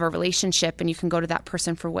now you have a relationship and you can go to that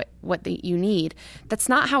person for what you need. That's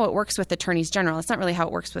not how it works with attorneys general. It's not really how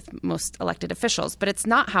it works with most elected officials, but it's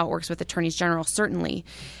not how it works with attorneys general, certainly.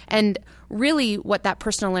 And really what that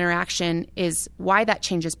personal interaction is, why that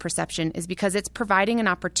changes perception, is because it's providing an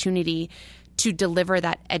opportunity to deliver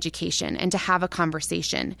that education and to have a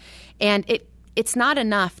conversation. And it's not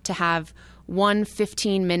enough to have one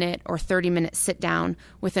 15-minute or 30-minute sit-down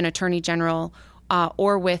with an attorney general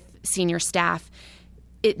or with senior staff.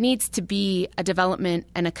 It needs to be a development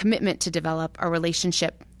and a commitment to develop a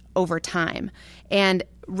relationship over time. And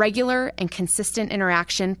regular and consistent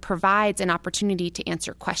interaction provides an opportunity to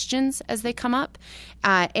answer questions as they come up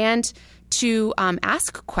and to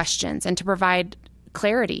ask questions and to provide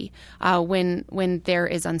clarity when there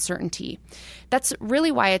is uncertainty. That's really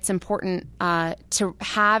why it's important to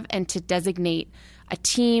have and to designate a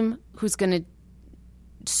team who's going to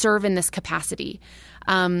serve in this capacity.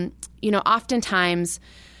 Oftentimes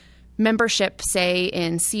membership, say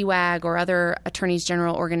in CWAG or other attorneys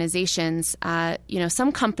general organizations,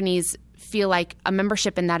 some companies feel like a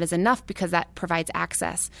membership in that is enough because that provides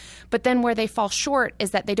access. But then where they fall short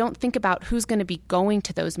is that they don't think about who's going to be going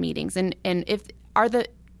to those meetings, and if are the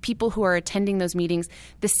people who are attending those meetings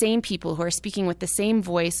the same people who are speaking with the same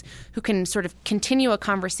voice, who can sort of continue a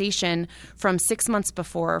conversation from 6 months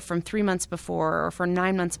before, or from 3 months before, or from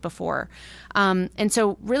 9 months before. And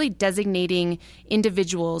so really designating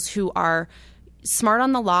individuals who are smart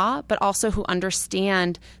on the law, but also who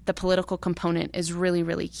understand the political component is really,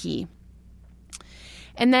 really key.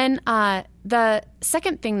 And then the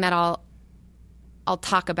second thing that I'll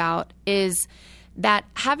talk about is that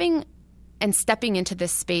having and stepping into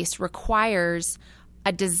this space requires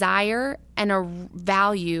a desire and a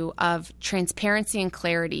value of transparency and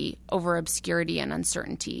clarity over obscurity and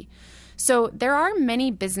uncertainty. So there are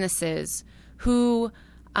many businesses who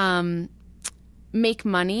make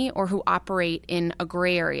money or who operate in a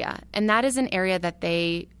gray area, and that is an area that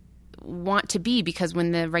they want to be, because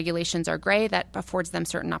when the regulations are gray, that affords them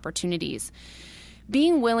certain opportunities.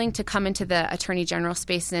 Being willing to come into the Attorney General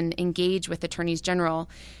space and engage with attorneys general,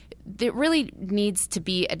 there really needs to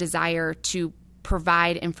be a desire to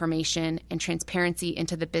provide information and transparency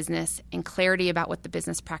into the business and clarity about what the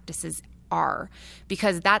business practices are,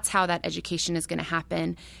 because that's how that education is going to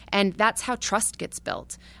happen, and that's how trust gets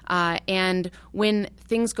built. And when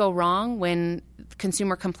things go wrong, when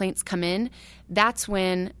consumer complaints come in, that's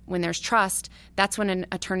when there's trust, that's when an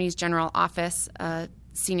attorney's general office, a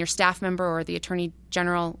senior staff member or the attorney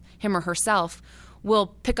general, him or herself, will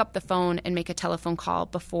pick up the phone and make a telephone call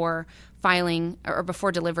before filing or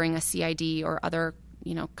before delivering a CID or other,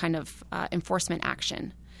 kind of enforcement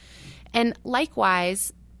action. And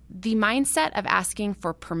likewise, the mindset of asking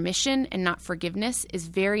for permission and not forgiveness is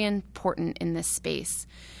very important in this space,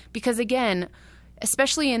 because again,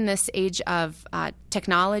 especially in this age of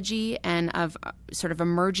technology and of sort of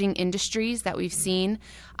emerging industries that we've seen,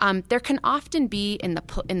 there can often be in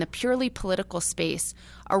the purely political space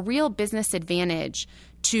a real business advantage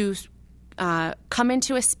to come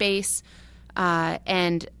into a space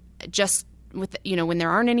and just with when there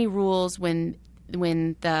aren't any rules, when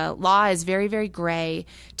the law is very, very gray,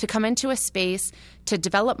 to come into a space to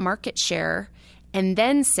develop market share and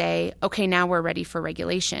then say, okay, now we're ready for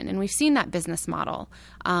regulation. And we've seen that business model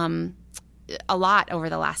a lot over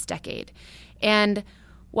the last decade. And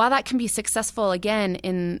while that can be successful, again,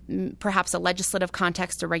 in perhaps a legislative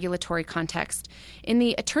context, a regulatory context, in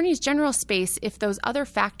the attorneys general space, if those other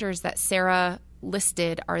factors that Sarah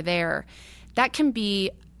listed are there, that can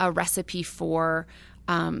be a recipe for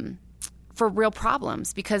real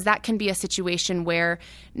problems, because that can be a situation where,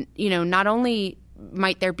 not only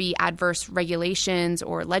might there be adverse regulations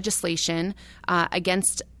or legislation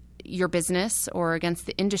against your business or against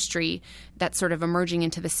the industry that's sort of emerging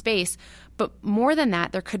into the space, but more than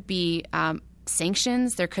that, there could be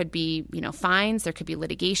sanctions, there could be fines, there could be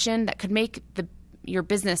litigation that could make your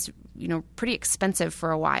business pretty expensive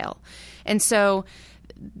for a while. And so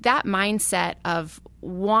that mindset of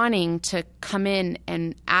wanting to come in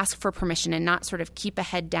and ask for permission and not sort of keep a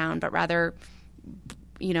head down, but rather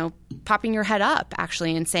popping your head up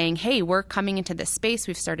actually and saying, hey, we're coming into this space.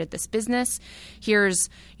 We've started this business. Here's,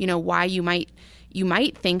 why you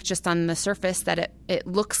might think just on the surface that it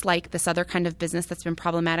looks like this other kind of business that's been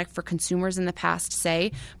problematic for consumers in the past,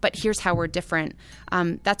 say, but here's how we're different.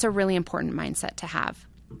 That's a really important mindset to have.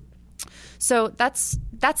 So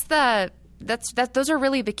those are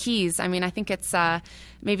really the keys. I mean, I think it's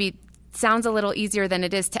maybe sounds a little easier than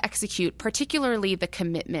it is to execute, particularly the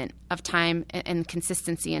commitment of time and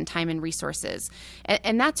consistency and time and resources.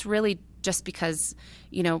 And that's really just because,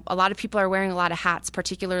 a lot of people are wearing a lot of hats,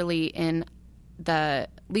 particularly in the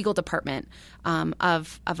legal department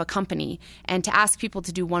of a company. And to ask people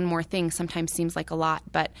to do one more thing sometimes seems like a lot.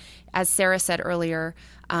 But as Sarah said earlier,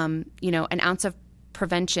 an ounce of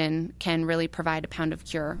prevention can really provide a pound of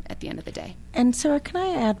cure at the end of the day. And Sarah, can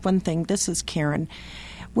I add one thing? This is Karen.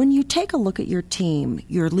 When you take a look at your team,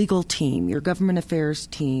 your legal team, your government affairs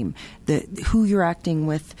team, who you're acting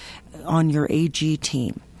with on your AG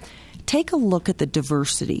team, take a look at the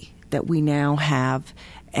diversity that we now have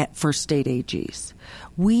for state AGs.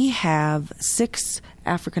 We have 6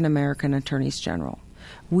 African American attorneys general.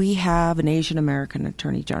 We have an Asian American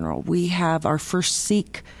attorney general. We have our first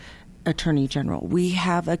Sikh attorney general. We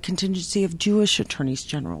have a contingency of Jewish attorneys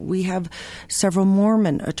general. We have several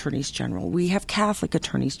Mormon attorneys general. We have Catholic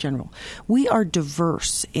attorneys general. We are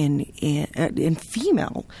diverse in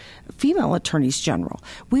female attorneys general.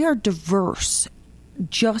 We are diverse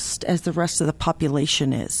just as the rest of the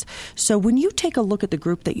population is. So when you take a look at the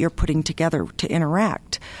group that you're putting together to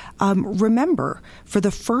interact, remember, for the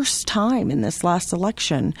first time in this last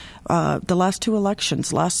election, the last 2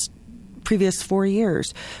 elections, previous 4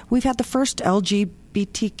 years, we've had the first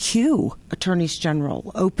LGBTQ attorneys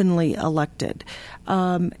general openly elected.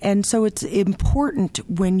 And so it's important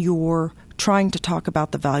when you're trying to talk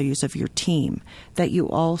about the values of your team that you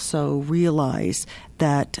also realize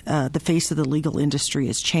that the face of the legal industry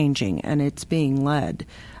is changing, and it's being led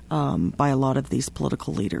by a lot of these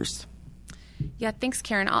political leaders. Yeah, thanks,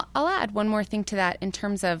 Karen. I'll add one more thing to that in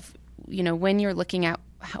terms of, when you're looking at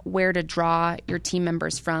where to draw your team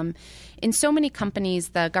members from. In so many companies,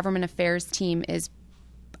 the government affairs team is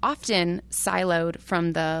often siloed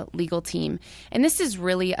from the legal team. And this is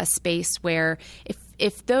really a space where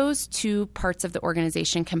if those two parts of the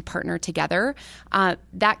organization can partner together,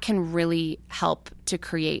 that can really help to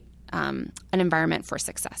create an environment for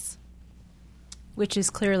success. Which is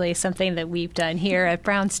clearly something that we've done here at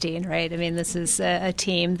Brownstein, right? I mean, this is a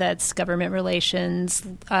team that's government relations,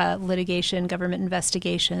 litigation, government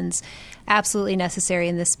investigations, absolutely necessary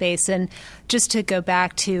in this space. And just to go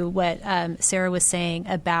back to what Sarah was saying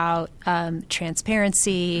about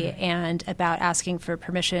transparency and about asking for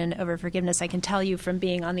permission over forgiveness, I can tell you from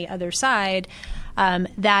being on the other side,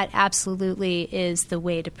 that absolutely is the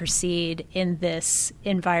way to proceed in this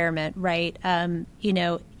environment, right?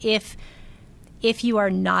 If you are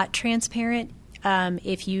not transparent,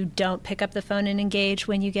 if you don't pick up the phone and engage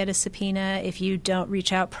when you get a subpoena, if you don't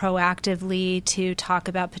reach out proactively to talk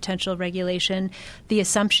about potential regulation, the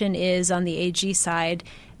assumption is on the AG side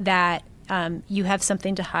that you have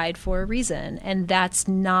something to hide for a reason, and that's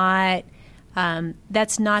not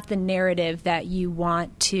the narrative that you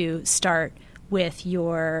want to start with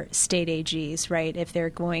your state AGs, right? If they're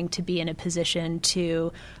going to be in a position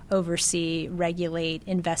to oversee, regulate,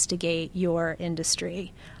 investigate your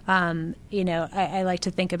industry. I like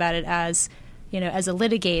to think about it as, as a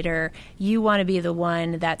litigator, you want to be the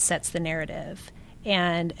one that sets the narrative.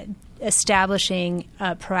 And establishing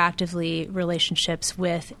proactively relationships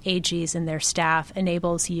with AGs and their staff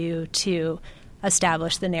enables you to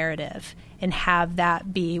establish the narrative and have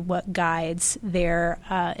that be what guides their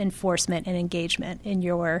enforcement and engagement in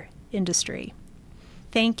your industry.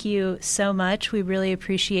 Thank you so much. We really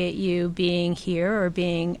appreciate you being here or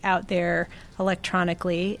being out there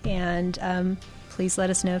electronically, and please let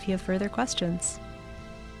us know if you have further questions.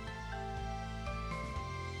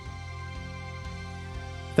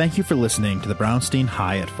 Thank you for listening to the Brownstein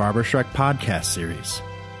Hyatt Farber-Schreck podcast series.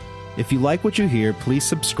 If you like what you hear, please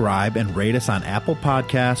subscribe and rate us on Apple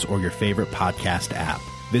Podcasts or your favorite podcast app.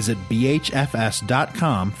 Visit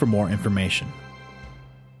bhfs.com for more information.